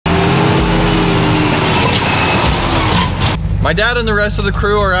My dad and the rest of the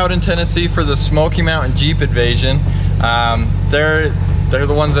crew are out in Tennessee for the Smoky Mountain Jeep Invasion. They're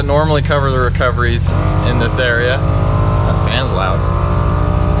the ones that normally cover the recoveries in this area. That fan's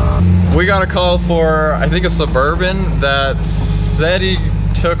loud. We got a call for, I think, a Suburban that said he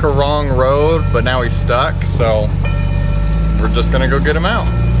took a wrong road, but now he's stuck, so we're just gonna go get him out.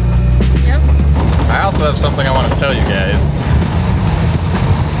 Yep. I also have something I want to tell you guys.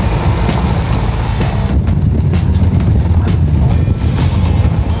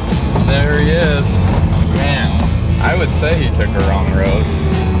 There he is. Man, I would say he took a wrong road.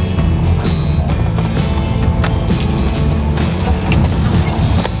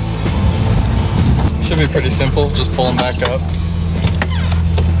 Should be pretty simple, just pull him back up.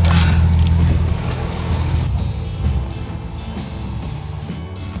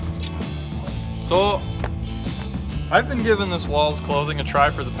 So, I've been giving this Walls clothing a try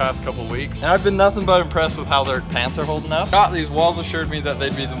for the past couple weeks, and I've been nothing but impressed with how their pants are holding up. These Walls assured me that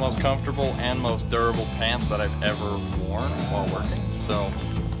they'd be the most comfortable and most durable pants that I've ever worn while working. So,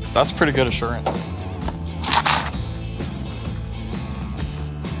 that's pretty good assurance.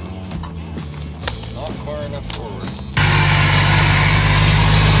 Not far enough forward.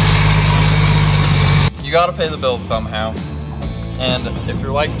 You gotta pay the bills somehow. And if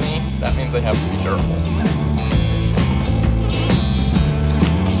you're like me, that means they have to be durable.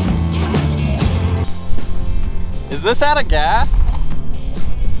 Is this out of gas?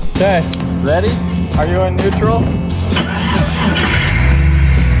 Okay, ready? Are you in neutral?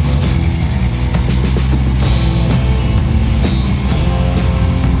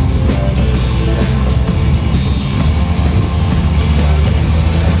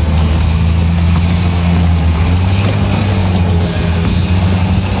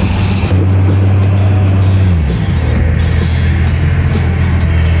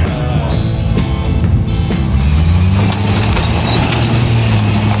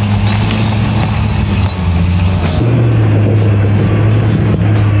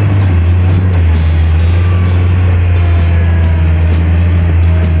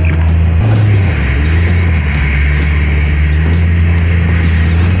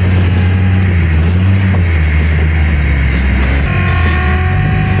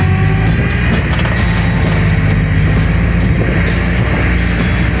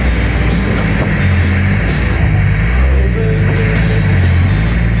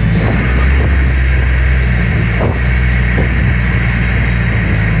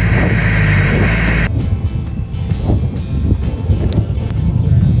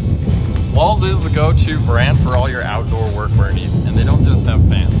 Walls is the go-to brand for all your outdoor workwear needs, and they don't just have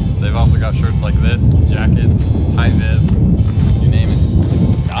pants. They've also got shirts like this, jackets, high-vis, you name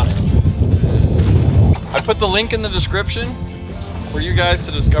it. Got it. I put the link in the description for you guys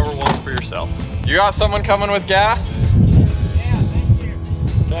to discover Walls for yourself. You got someone coming with gas? Yeah, thank you.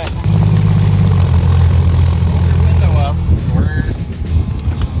 Okay. Hold your window up. We're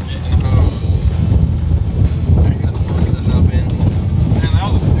getting hosed. I got to work the hub in. Man, that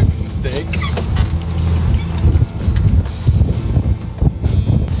was a stupid mistake.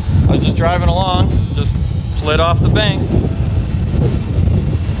 I was just driving along, just slid off the bank.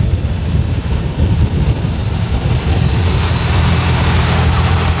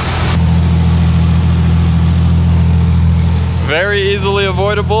 Very easily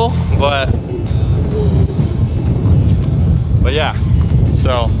avoidable, but yeah.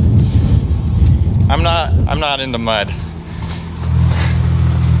 So I'm not into mud.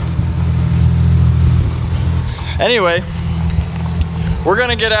 Anyway, we're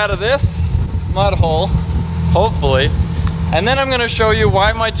gonna get out of this mud hole, hopefully, and then I'm gonna show you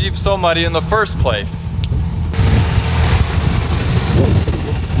why my Jeep's so muddy in the first place.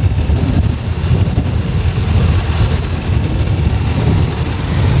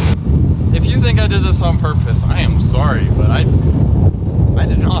 If you think I did this on purpose, I am sorry, but I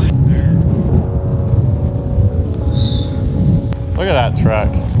did not. Look at that truck.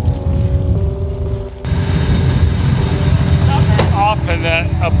 Off of the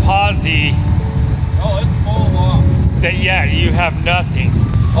Apache. Oh, it's full off. That yeah, you have nothing.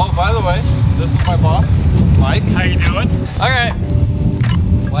 Oh, by the way, this is my boss, Mike. How you doing? All right.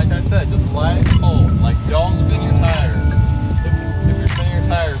 Like I said, just let it pull. Like, don't spin your tires. If you're spinning your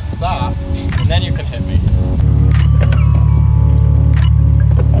tires, stop, and then you can hit me.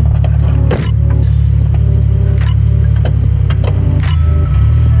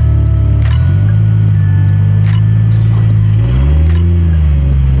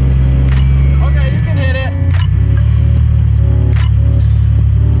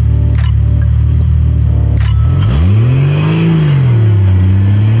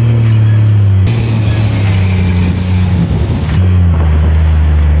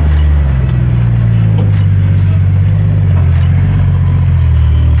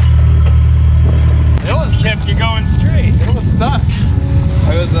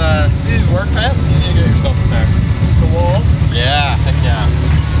 work pants? You need to get yourself a pair. The walls. Yeah, heck yeah.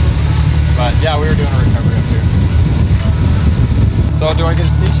 But yeah, we were doing a recovery up here. So do I get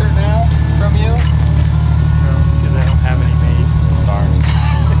a t-shirt now from you? No, because I don't have any made. Darn.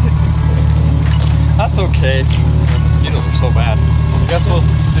 That's okay. The mosquitoes are so bad. I guess we'll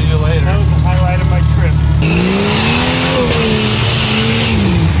see you later. That was the highlight of my trip.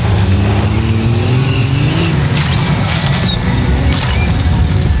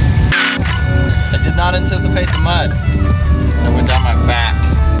 I did not anticipate the mud. It went down my back.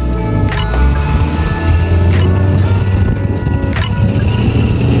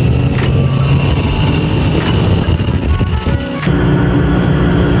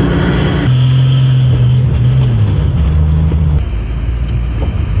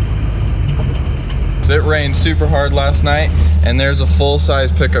 It rained super hard last night, and there's a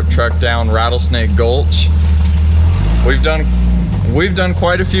full-size pickup truck down Rattlesnake Gulch. We've done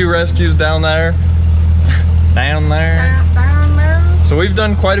quite a few rescues down there. Down there. So we've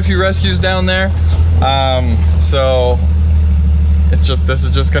done quite a few rescues down there. So this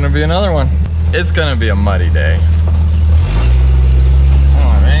is just gonna be another one. It's gonna be a muddy day. I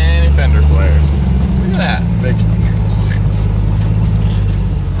don't have any fender flares. Look at that big.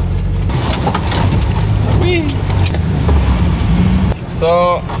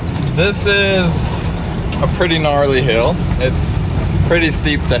 So this is a pretty gnarly hill. It's pretty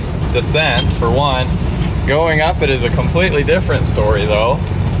steep descent for one. Going up it is a completely different story though.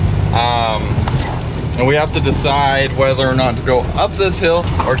 And we have to decide whether or not to go up this hill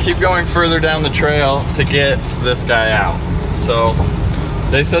or keep going further down the trail to get this guy out. So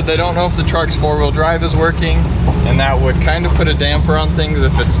they said they don't know if the truck's 4-wheel drive is working, and that would kind of put a damper on things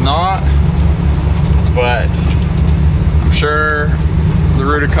if it's not. But I'm sure the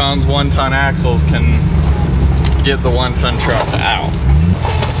Rudicon's 1-ton axles can get the 1-ton truck out.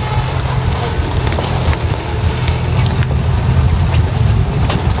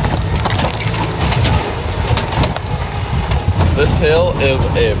 This hill is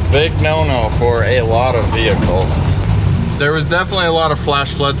a big no-no for a lot of vehicles. There was definitely a lot of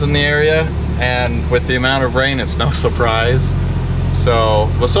flash floods in the area, and with the amount of rain, it's no surprise.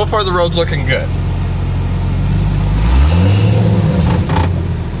 But so far the road's looking good.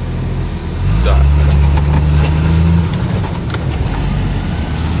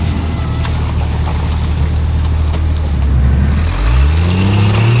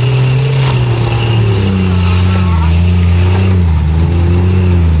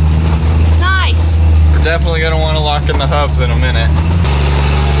 Definitely gonna want to lock in the hubs in a minute.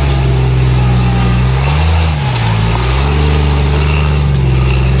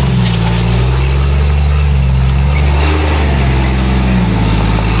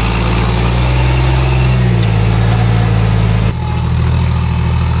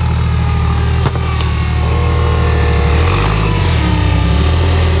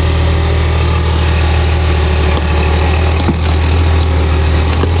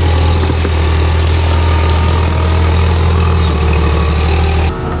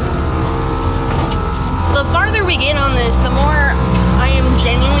 The more I am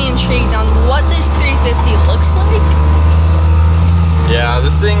genuinely intrigued on what this 350 looks like. Yeah,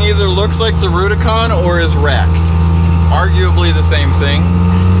 this thing either looks like the Rudicon or is wrecked. Arguably the same thing.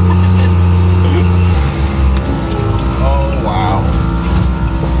 Oh, wow.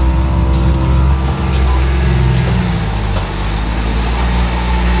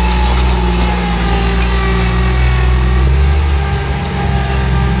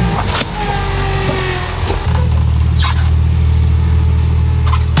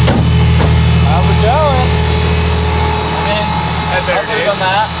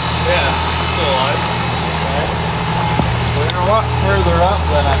 Still alive. We're a lot further up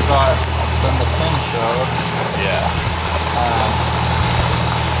than I thought than the pin showed. Yeah.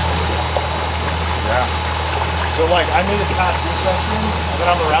 Yeah. So like I made it past this section and then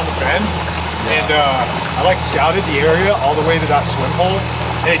I'm around the bend, and I like scouted the area all the way to that swim hole,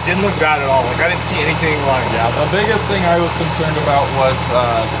 and it didn't look bad at all. Like I didn't see anything like. Yeah, the biggest thing I was concerned about was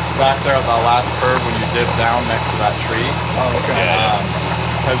back there at the last curve when you dip down next to that tree. Oh, okay.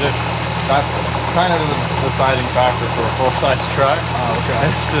 Because that's kind of the deciding factor for a full-size truck. Oh, okay.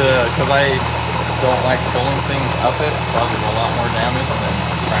 Because I don't like pulling things up it. Causes a lot more damage than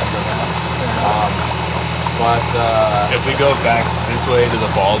trying to go down. If we go back this way to the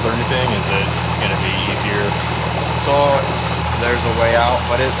falls or anything, is it going to be easier? So there's a way out,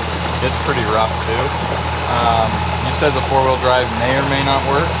 but it's pretty rough too. You said the 4-wheel drive may or may not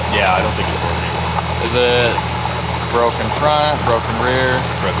work. Yeah, I don't think it's working. Is it broken front, broken rear?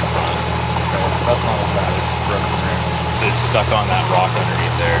 Broken front. Okay, that's not as bad as broken rear. It's stuck on that rock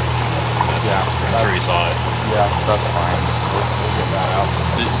underneath there. I'm sure you saw it. Yeah, that's fine. We'll get that out.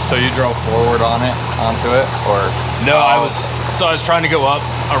 So you drove forward onto it, or? No, I was trying to go up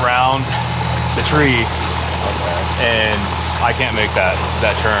around the tree, and I can't make that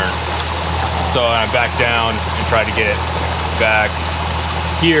turn. So I backed down and tried to get back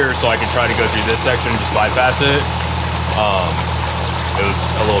here so I could try to go through this section and just bypass it. It was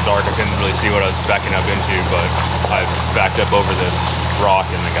a little dark. I couldn't really see what I was backing up into, but I backed up over this rock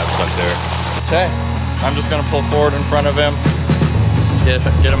and then got stuck there. Okay, I'm just gonna pull forward in front of him, get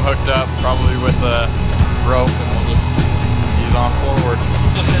him hooked up, probably with a rope, and we'll just ease on forward.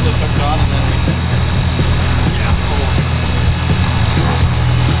 Just get this hooked on, and then we can, pull.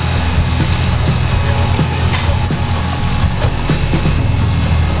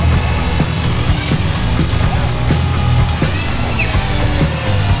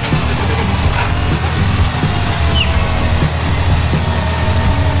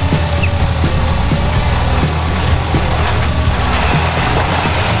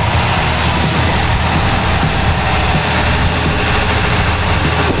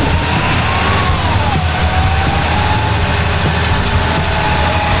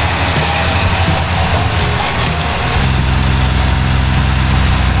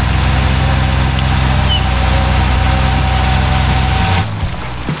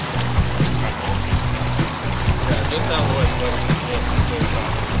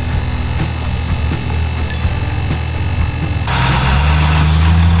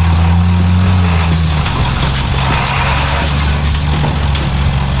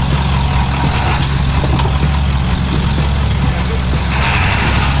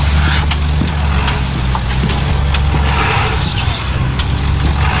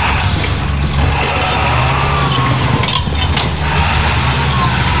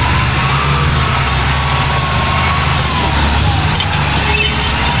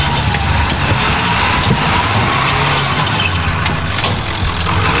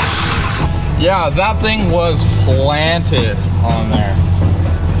 Yeah, that thing was planted on there.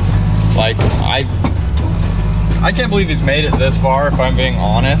 Like, I can't believe he's made it this far, if I'm being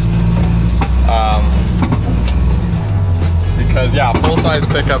honest. Because yeah, full-size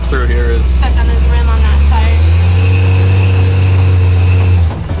pickup through here is... Stuck on his rim on that tire.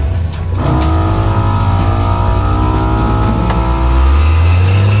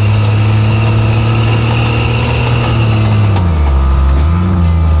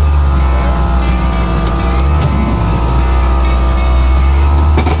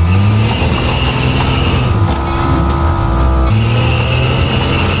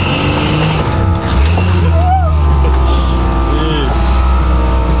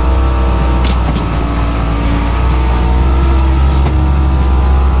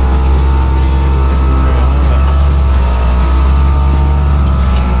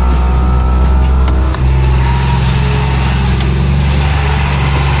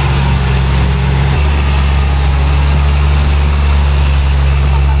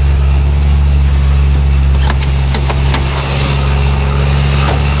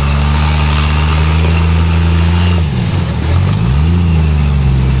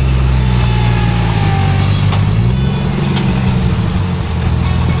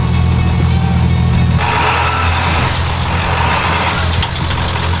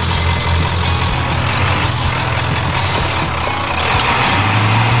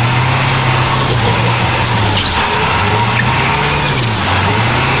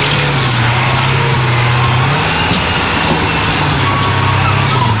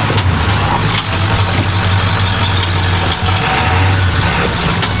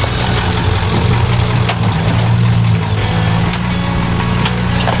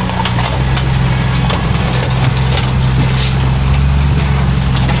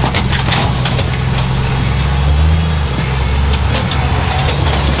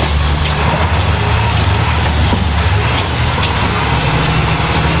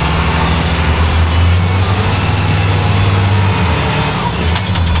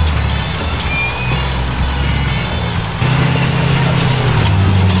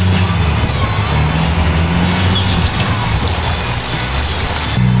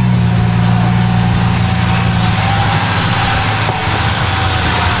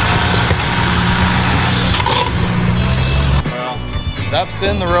 That's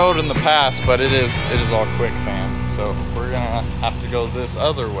been the road in the past, but it is all quicksand. So we're gonna have to go this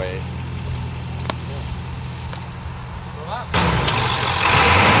other way.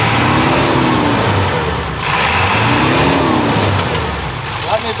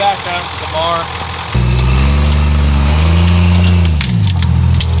 Let me back up some more.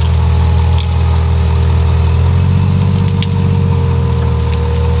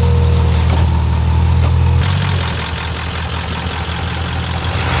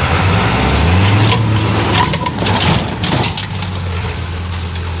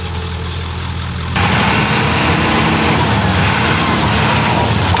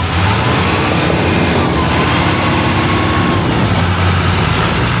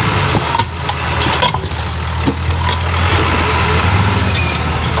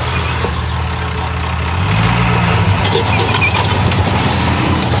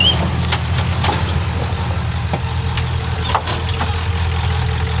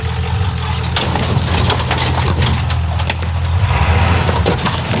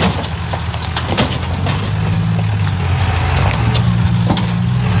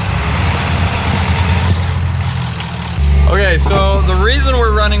 so the reason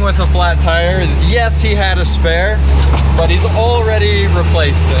we're running with a flat tire is, yes, he had a spare, but he's already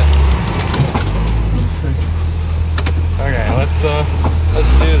replaced it. Okay, let's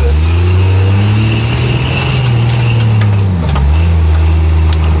do this.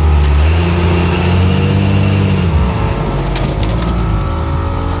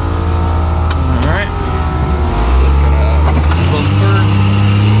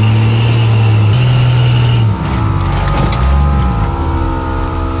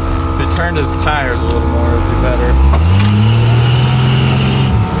 Turned his tires a little more, it'd be better.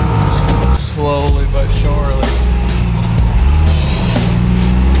 Slowly but surely.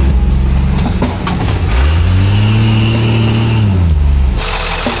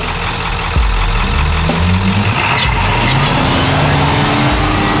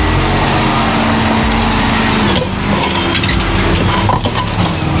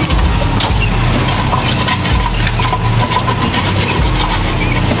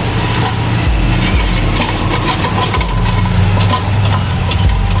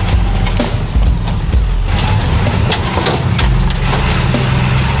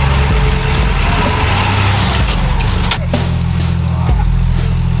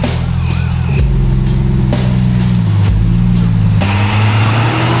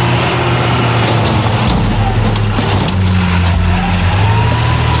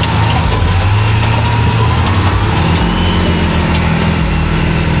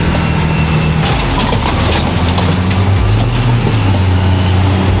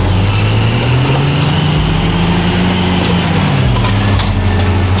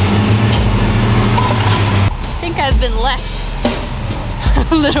 Been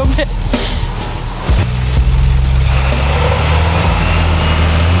left a little bit.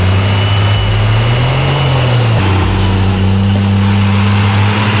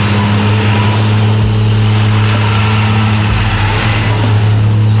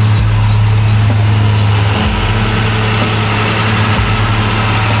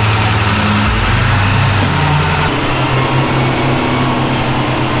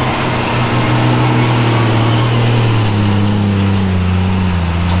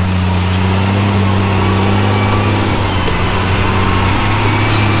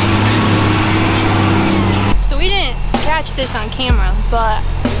 This on camera, but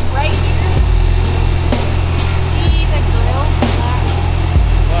right here, see the grill?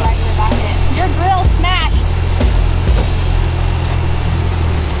 Right in the back of it. Your grill smashed.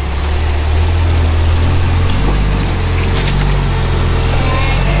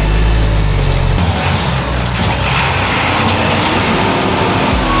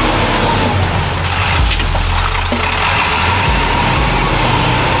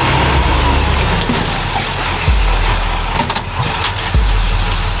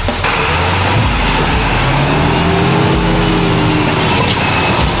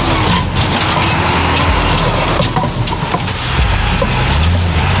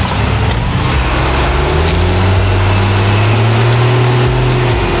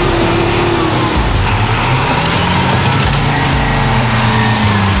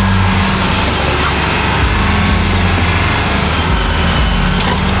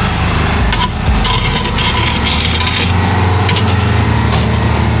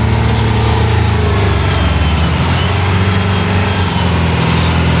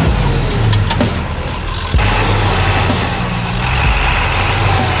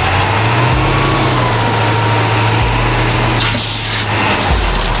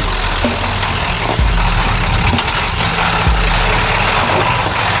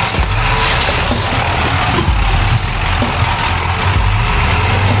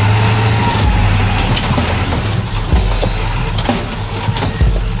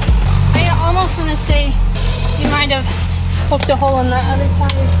 Poked a hole in the other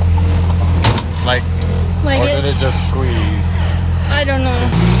tire. Like or did it just squeeze? I don't know.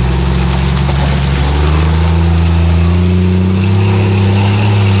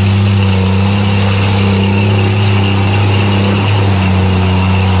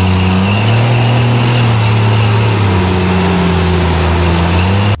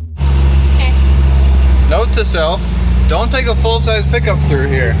 Okay. Note to self, don't take a full-size pickup through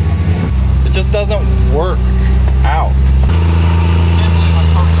here. It just doesn't work out. Can't believe I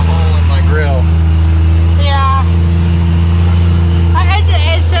poked a hole in my grill. Yeah.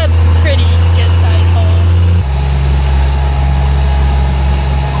 It's a pretty good size hole.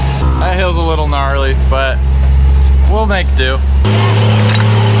 That hill's a little gnarly, but we'll make do.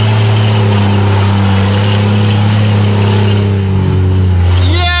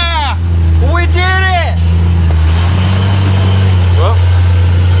 Yeah! We did it! Whoa.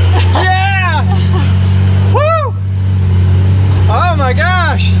 Yeah! Woo!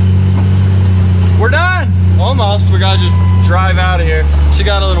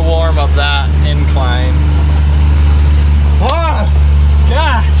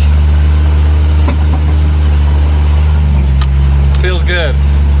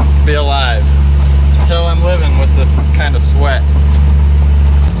 kind of sweat.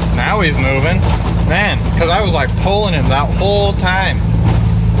 Now he's moving. Man, because I was like pulling him that whole time.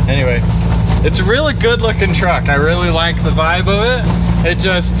 Anyway, it's a really good looking truck. I really like the vibe of it. It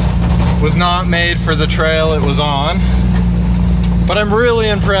just was not made for the trail it was on. But I'm really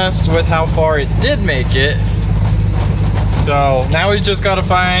impressed with how far it did make it. So now we've just got to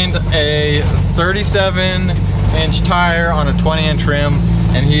find a 37-inch tire on a 20-inch rim,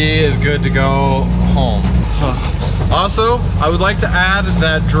 and he is good to go home. Also, I would like to add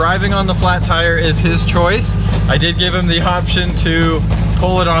that driving on the flat tire is his choice. I did give him the option to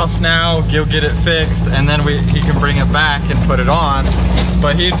pull it off now, go get it fixed, and then he can bring it back and put it on.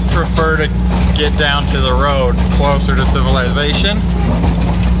 But he'd prefer to get down to the road closer to civilization,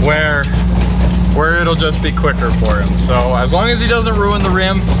 where it'll just be quicker for him. So as long as he doesn't ruin the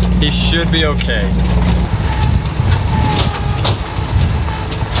rim, he should be okay.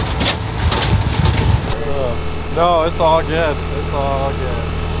 No, it's all good. It's all good.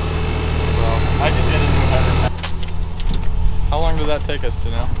 So I can get a new header. How long did that take us,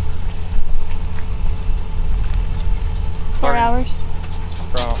 Janelle? 4 hours.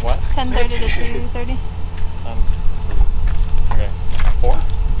 From what? 10:30 to 2:30. Okay. 4?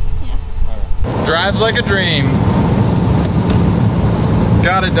 Yeah. Okay. Drives like a dream.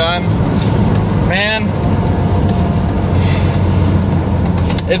 Got it done. Man.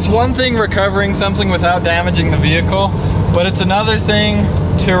 It's one thing recovering something without damaging the vehicle, but it's another thing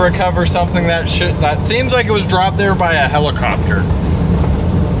to recover something that seems like it was dropped there by a helicopter.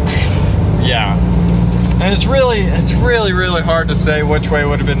 Yeah. And it's really hard to say which way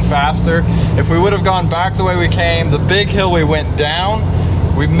would have been faster. If we would have gone back the way we came, the big hill we went down,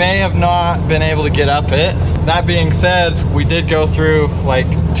 we may have not been able to get up it. That being said, we did go through like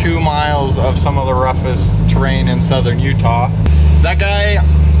 2 miles of some of the roughest terrain in southern Utah. That guy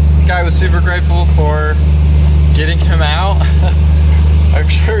was super grateful for getting him out. I'm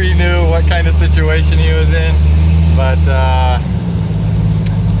sure he knew what kind of situation he was in, but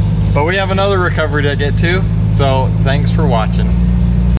we have another recovery to get to, so thanks for watching.